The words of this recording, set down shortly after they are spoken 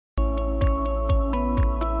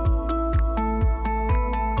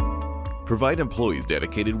Provide employees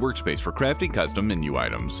dedicated workspace for crafting custom menu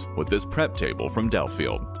items with this prep table from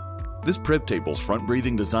Delfield. This prep table's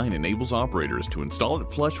front-breathing design enables operators to install it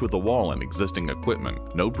flush with the wall and existing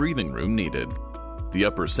equipment, no breathing room needed. The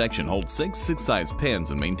upper section holds 6 size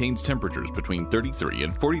pans and maintains temperatures between 33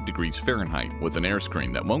 and 40 degrees Fahrenheit with an air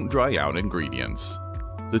screen that won't dry out ingredients.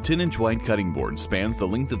 The 10-inch wide cutting board spans the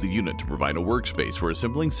length of the unit to provide a workspace for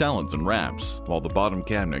assembling salads and wraps, while the bottom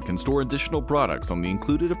cabinet can store additional products on the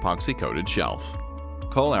included epoxy-coated shelf.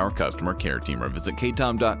 Call our customer care team or visit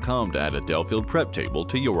KaTom.com to add a Delfield prep table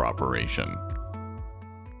to your operation.